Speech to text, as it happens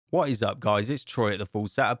What is up, guys? It's Troy at the Full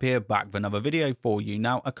Setup here, back with another video for you.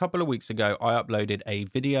 Now, a couple of weeks ago, I uploaded a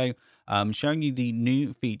video showing you the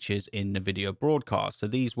new features in Nvidia Broadcast. So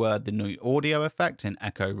these were the new audio effect and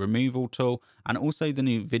echo removal tool, and also the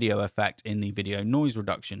new video effect in the video noise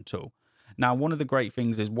reduction tool. Now, one of the great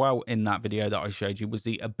things as well in that video that I showed you was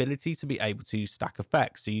the ability to be able to stack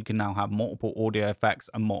effects. So you can now have multiple audio effects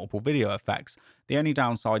and multiple video effects. The only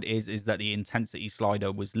downside is that the intensity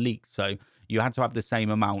slider was leaked. So you had to have the same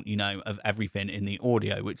amount, of everything in the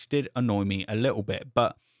audio, which did annoy me a little bit.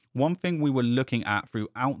 But one thing we were looking at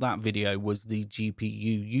throughout that video was the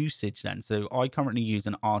GPU usage then. So I currently use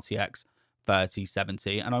an RTX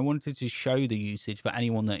 3070, and I wanted to show the usage for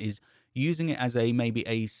anyone that is using it as maybe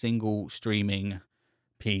a single streaming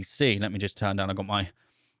PC. Let me just turn down. I got my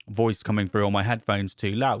voice coming through on my headphones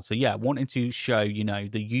too loud. So yeah, wanted to show,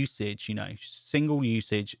 the usage, single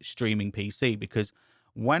usage streaming PC, because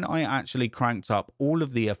when I actually cranked up all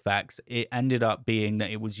of the effects, it ended up being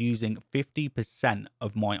that it was using 50%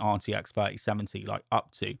 of my RTX 3070, like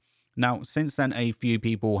up to. Now, since then, a few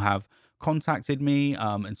people have contacted me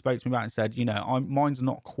and spoke to me about it and said, mine's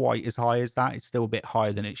not quite as high as that. It's still a bit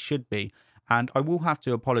higher than it should be. And I will have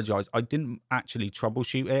to apologize. I didn't actually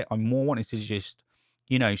troubleshoot it. I more wanted to just,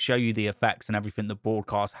 show you the effects and everything the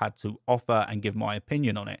Broadcast had to offer and give my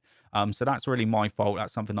opinion on it. So that's really my fault.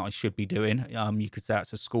 That's something that I should be doing. You could say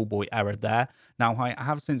it's a schoolboy error there. Now, I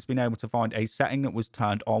have since been able to find a setting that was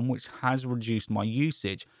turned on, which has reduced my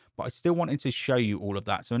usage, but I still wanted to show you all of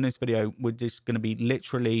that. So in this video, we're just going to be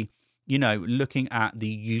literally, looking at the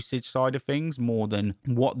usage side of things more than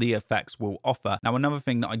what the effects will offer. Now, another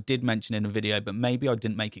thing that I did mention in the video, but maybe I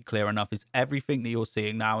didn't make it clear enough, is everything that you're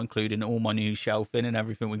seeing now, including all my new shelving and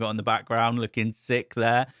everything we got in the background looking sick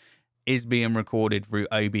there, is being recorded through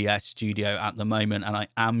OBS Studio at the moment, and I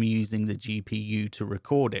am using the GPU to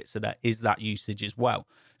record it. So there is that usage as well.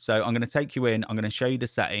 So I'm going to take you in, I'm going to show you the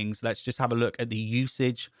settings. Let's just have a look at the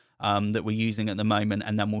usage that we're using at the moment,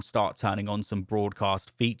 and then we'll start turning on some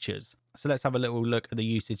Broadcast features. So let's have a little look at the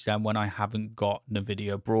usage then when I haven't got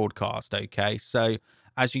Nvidia Broadcast. Okay, so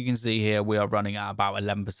as you can see here, we are running at about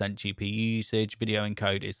 11% GPU usage. Video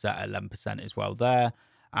encode is set at 11% as well there.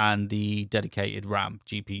 And the dedicated RAM,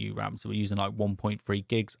 GPU RAM. So we're using like 1.3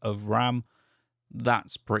 gigs of RAM.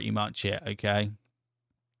 That's pretty much it, okay?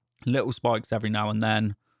 Little spikes every now and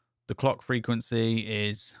then. The clock frequency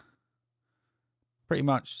is pretty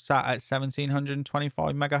much sat at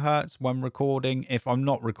 1725 megahertz when recording. If I'm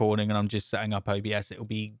not recording and I'm just setting up OBS, it'll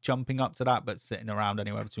be jumping up to that, but sitting around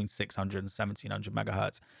anywhere between 600 and 1700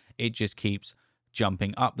 megahertz. It just keeps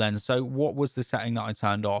jumping up then. So what was the setting that I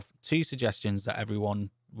turned off? Two suggestions that everyone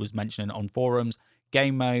was mentioning on forums: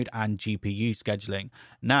 game mode and GPU scheduling.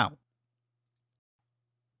 Now,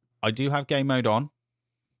 I do have game mode on,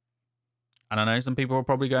 and I know some people are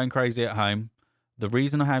probably going crazy at home. The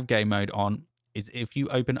reason I have game mode on is if you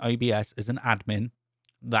open OBS as an admin,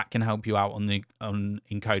 that can help you out on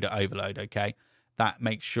encoder overload. Okay, that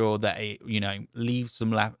makes sure that it leaves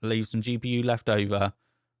some GPU left over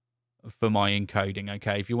for my encoding.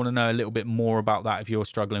 Okay, if you want to know a little bit more about that, if you're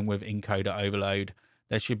struggling with encoder overload,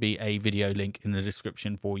 there should be a video link in the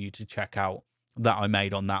description for you to check out that I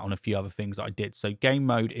made on that, on a few other things I did. So game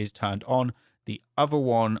mode is turned on. The other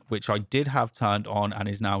one, which I did have turned on and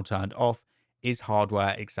is now turned off, is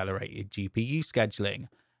hardware accelerated GPU scheduling.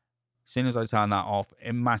 As soon as I turn that off,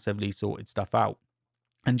 it massively sorted stuff out.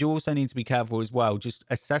 And you also need to be careful as well. Just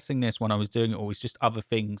assessing this when I was doing it all, is just other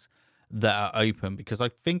things that are open, because I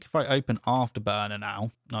think if I open Afterburner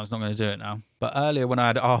now, no, I was not going to do it now, but earlier when I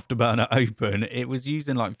had Afterburner open, it was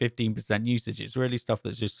using like 15% usage. It's really stuff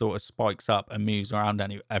that just sort of spikes up and moves around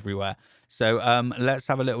everywhere. So let's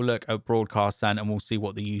have a little look at Broadcast then, and we'll see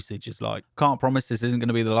what the usage is like. Can't promise this isn't going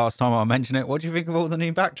to be the last time I mention it. What do you think of all the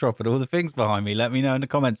new backdrop and all the things behind me? Let me know in the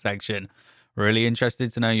comment section. Really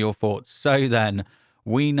interested to know your thoughts. So then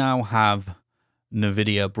we now have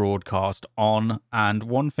Nvidia Broadcast on, and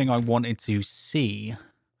one thing I wanted to see,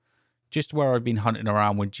 just where I've been hunting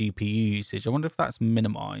around with GPU usage, I wonder if that's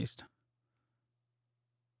minimized.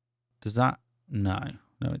 Does that? No,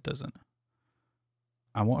 it doesn't.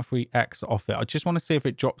 And what if we X off it? I just want to see if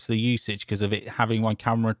it drops the usage because of it having my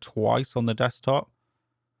camera twice on the desktop.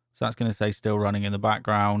 So that's going to say still running in the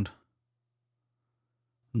background.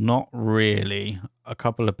 Not really. A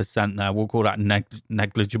couple of percent there. We'll call that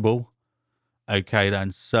negligible. Okay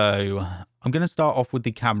then, so I'm going to start off with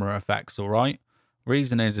the camera effects, all right?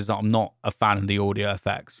 Reason is that I'm not a fan of the audio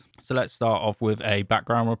effects. So let's start off with a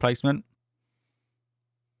background replacement.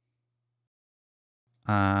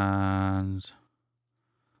 And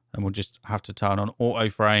then we'll just have to turn on auto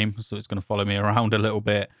frame, so it's going to follow me around a little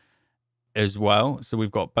bit. as well. So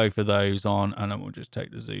we've got both of those on, and then we'll just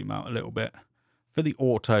take the zoom out a little bit for the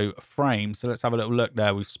auto frame. So let's have a little look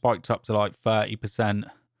there. We've spiked up to like 30%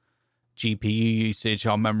 GPU usage.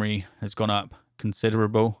 Our memory has gone up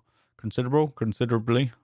considerably.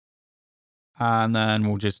 And then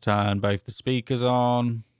we'll just turn both the speakers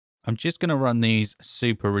on. I'm just going to run these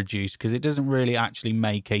super reduced because it doesn't really actually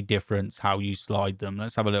make a difference how you slide them.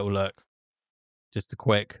 Let's have a little look. Just a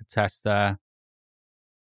quick test there.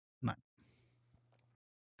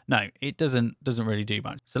 No, it doesn't really do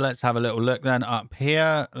much. So let's have a little look then up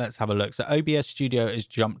here. Let's have a look. So OBS Studio has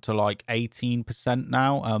jumped to like 18%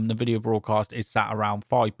 now. The video broadcast is sat around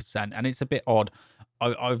 5%, and it's a bit odd.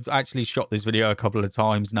 I've actually shot this video a couple of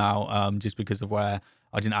times now, just because of where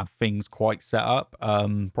I didn't have things quite set up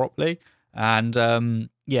properly. And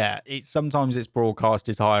yeah, sometimes its broadcast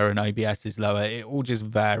is higher and OBS is lower. It all just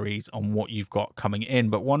varies on what you've got coming in.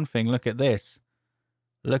 But one thing, look at this.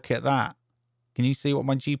 Look at that. Can you see what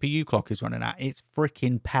my GPU clock is running at? It's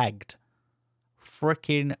freaking pegged.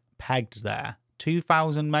 Freaking pegged there.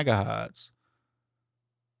 2000 megahertz.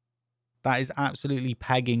 That is absolutely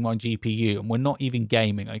pegging my GPU. And we're not even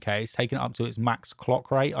gaming, okay? It's taken it up to its max clock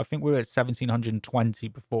rate. I think we were at 1720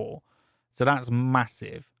 before. So that's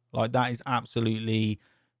massive. Like, that is absolutely,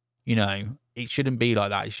 you know, it shouldn't be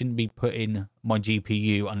like that. It shouldn't be putting my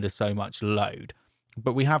GPU under so much load.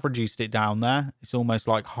 But we have reduced it down there. It's almost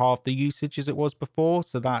like half the usage as it was before.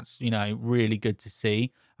 So that's, you know, really good to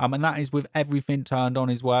see. And that is with everything turned on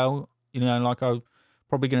as well. You know, like I'm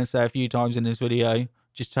probably going to say a few times in this video,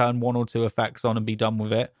 just turn 1 or 2 effects on and be done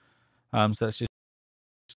with it. So let's just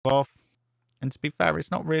off. And to be fair,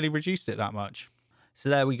 it's not really reduced it that much. So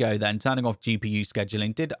there we go then. Turning off GPU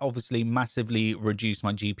scheduling did obviously massively reduce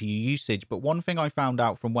my GPU usage. But one thing I found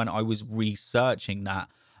out from when I was researching that,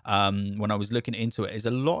 when I was looking into it, is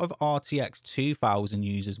a lot of RTX 2000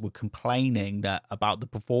 users were complaining that about the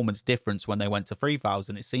performance difference when they went to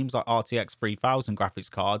 3000. It seems like RTX 3000 graphics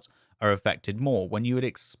cards are affected more when you would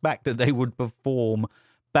expect that they would perform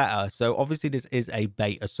better. So obviously this is a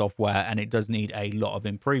beta software and it does need a lot of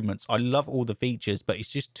improvements. I love all the features, but it's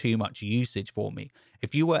just too much usage for me.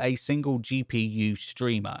 If you were a single GPU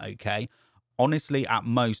streamer, okay, honestly, at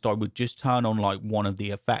most I would just turn on like one of the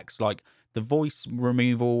effects, like the voice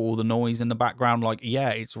removal or the noise in the background. Like, yeah,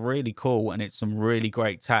 it's really cool and it's some really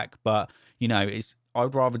great tech, but you know,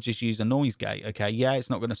 I'd rather just use a noise gate. Okay, yeah, it's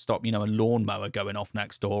not going to stop, you know, a lawnmower going off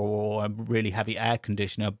next door or a really heavy air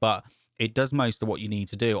conditioner, but it does most of what you need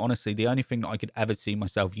to do. Honestly, the only thing that I could ever see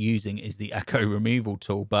myself using is the echo removal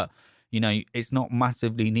tool, but you know, it's not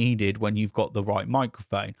massively needed when you've got the right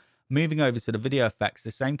microphone. Moving over to the video effects,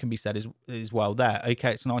 the same can be said as well there.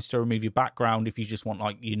 Okay, it's nice to remove your background if you just want,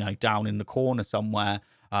 like, you know, down in the corner somewhere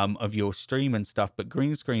of your stream and stuff, but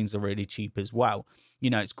green screens are really cheap as well. You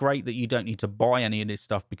know, it's great that you don't need to buy any of this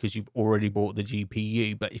stuff because you've already bought the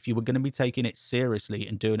GPU, but if you were going to be taking it seriously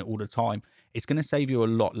and doing it all the time, it's going to save you a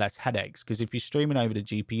lot less headaches, because if you're streaming over the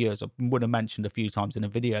GPU, as I would have mentioned a few times in a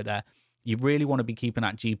video there, you really want to be keeping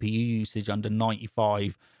that GPU usage under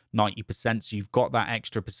 90%, so you've got that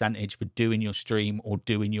extra percentage for doing your stream or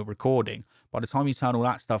doing your recording. By the time you turn all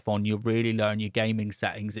that stuff on, you're really low in your gaming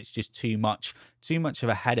settings. It's just too much of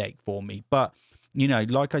a headache for me. But you know,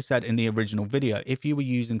 like I said in the original video, if you were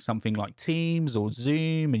using something like Teams or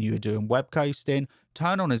Zoom and you were doing web coasting,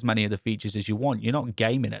 turn on as many of the features as you want. You're not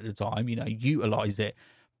gaming at the time, you know, utilize it.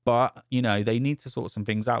 But, you know, they need to sort some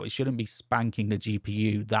things out. It shouldn't be spanking the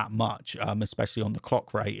GPU that much, especially on the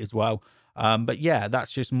clock rate as well. But yeah,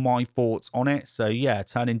 that's just my thoughts on it. So yeah,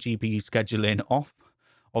 turning GPU scheduling off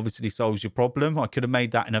obviously solves your problem. I could have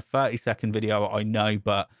made that in a 30-second video, I know,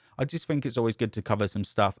 but I just think it's always good to cover some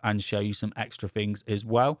stuff and show you some extra things as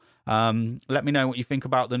well. Let me know what you think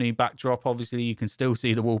about the new backdrop. Obviously, you can still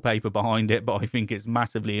see the wallpaper behind it, but I think it's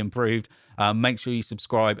massively improved. Make sure you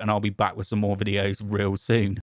subscribe, and I'll be back with some more videos real soon.